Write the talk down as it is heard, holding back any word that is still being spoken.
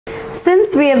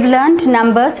Since we have learnt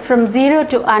numbers from 0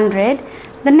 to 100,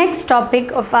 the next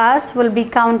topic of ours will be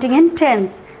counting in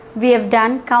tens. We have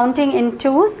done counting in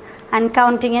twos and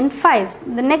counting in fives.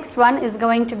 The next one is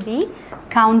going to be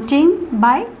counting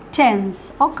by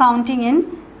tens or counting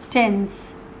in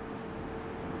tens.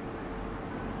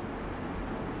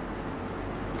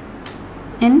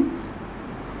 In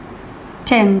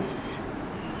tens.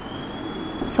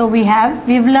 So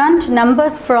we've learnt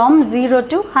numbers from 0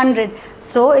 to 100.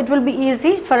 So it will be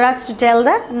easy for us to tell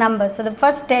the numbers. So the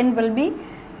first 10 will be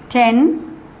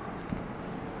 10,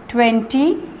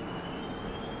 20,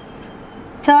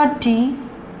 30,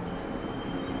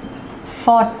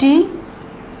 40,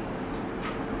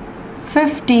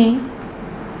 50,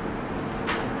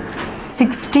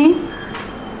 60,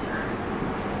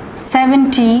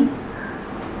 70,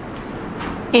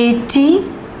 80,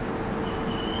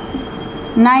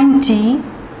 90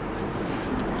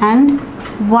 and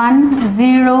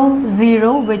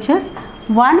 100, which is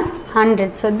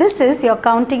 100. So this is your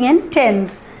counting in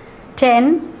tens.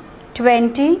 10,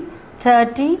 20,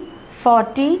 30,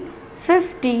 40,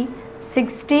 50,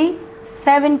 60,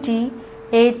 70,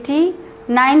 80,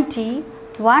 90,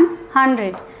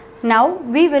 100. Now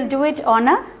we will do it on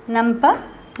a number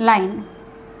line.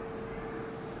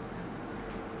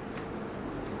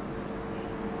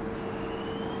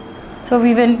 So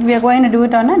we are going to do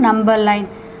it on a number line.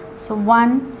 So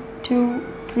 1, 2,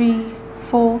 3,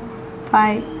 4,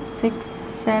 5, 6,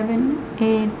 7,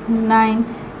 8, 9,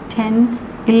 10,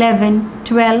 11,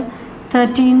 12,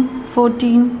 13,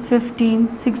 14,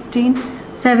 15, 16,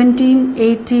 17,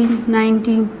 18,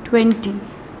 19, 20,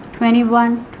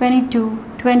 21, 22,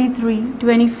 23,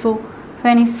 24,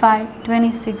 25,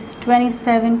 26,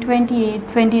 27, 28,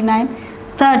 29,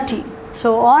 30.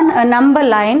 So on a number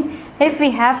line, if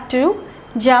we have to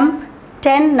jump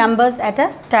 10 numbers at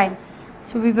a time.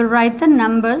 So we will write the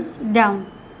numbers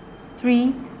down.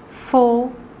 3,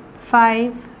 4,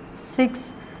 5,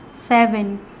 6,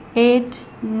 7, 8,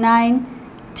 9,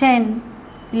 10,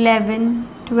 11,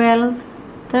 12,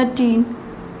 13,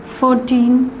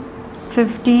 14,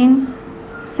 15,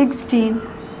 16,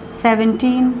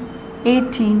 17,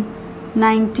 18,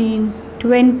 19,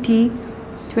 20,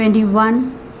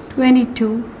 21,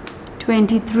 22,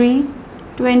 23,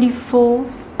 24,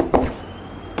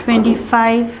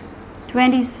 25,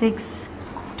 26,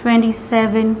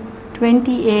 27,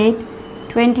 28,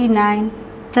 29,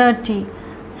 30.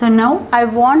 So now I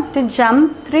want to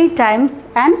jump 3 times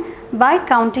and by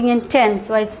counting in 10.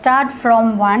 So I start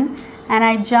from 1 and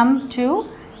I jump to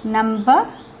number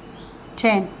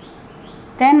 10.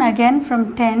 Then again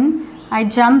from 10 I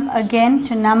jump again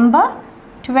to number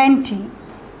 20.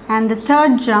 And the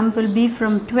third jump will be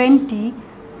from 20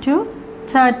 to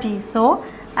 30. So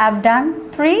I've done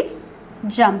 3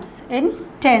 jumps in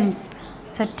tens.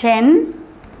 So 10,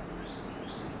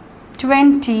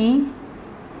 20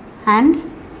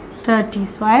 and 30.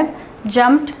 So I've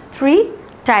jumped 3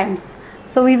 times.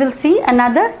 So we will see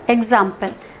another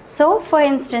example. So for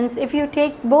instance, if you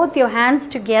take both your hands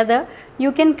together,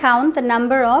 you can count the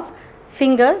number of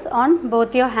fingers on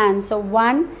both your hands. So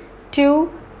 1, 2,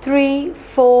 3,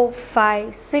 4,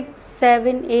 5, 6,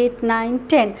 7, 8, 9,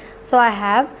 10. So I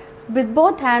have, with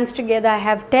both hands together, I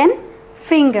have 10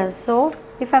 fingers. So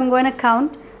if I'm going to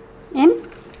count in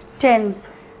tens,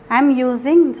 I'm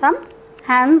using some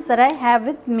hands that I have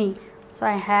with me. So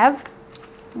I have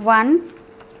 1.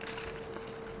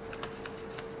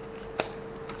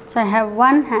 So I have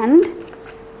one hand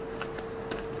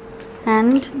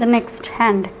and the next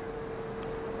hand.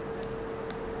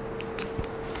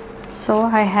 So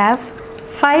I have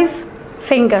 5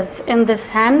 fingers in this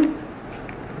hand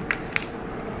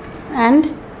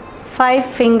and 5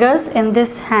 fingers in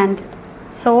this hand.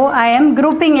 So I am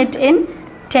grouping it in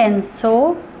tens.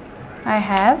 So I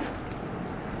have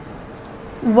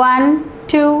 1,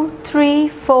 2, 3,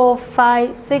 4,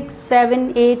 5, 6,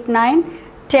 7, 8, 9,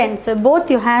 10. So both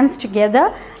your hands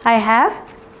together, I have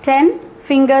 10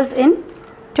 fingers in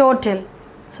total.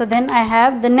 So then I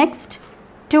have the next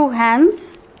 2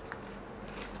 hands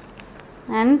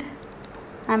and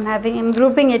I'm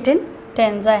grouping it in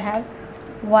tens. I have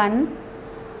 1,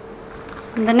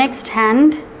 and the next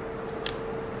hand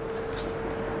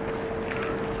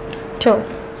 2.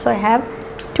 So I have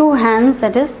 2 hands,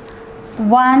 that is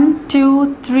 1,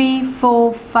 2, 3,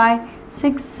 4, 5,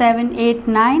 6, 7, 8,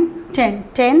 9, 10.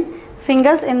 10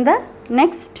 fingers in the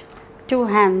next 2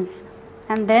 hands.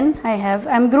 And then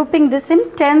I'm grouping this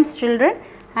in tens, children,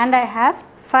 and I have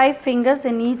 5 fingers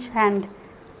in each hand.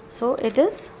 So it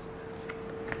is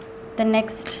the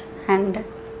next hand.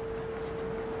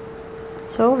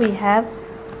 So we have,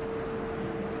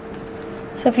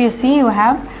 so if you see, you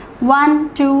have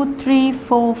 1, 2, 3,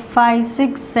 4, 5,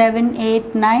 6, 7,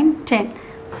 8, 9, 10.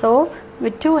 So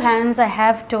with two hands I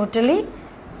have totally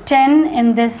 10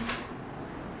 in these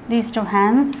two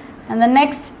hands, and the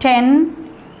next 10,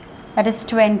 that is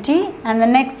 20, and the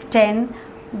next 10,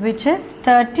 which is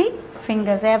 30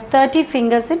 fingers. I have 30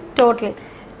 fingers in total.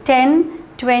 10,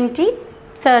 20,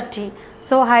 30.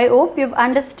 So I hope you've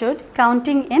understood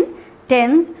counting in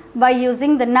tens by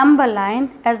using the number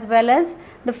line as well as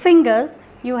the fingers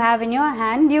you have in your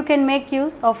hand. You can make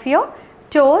use of your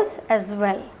toes as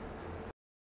well.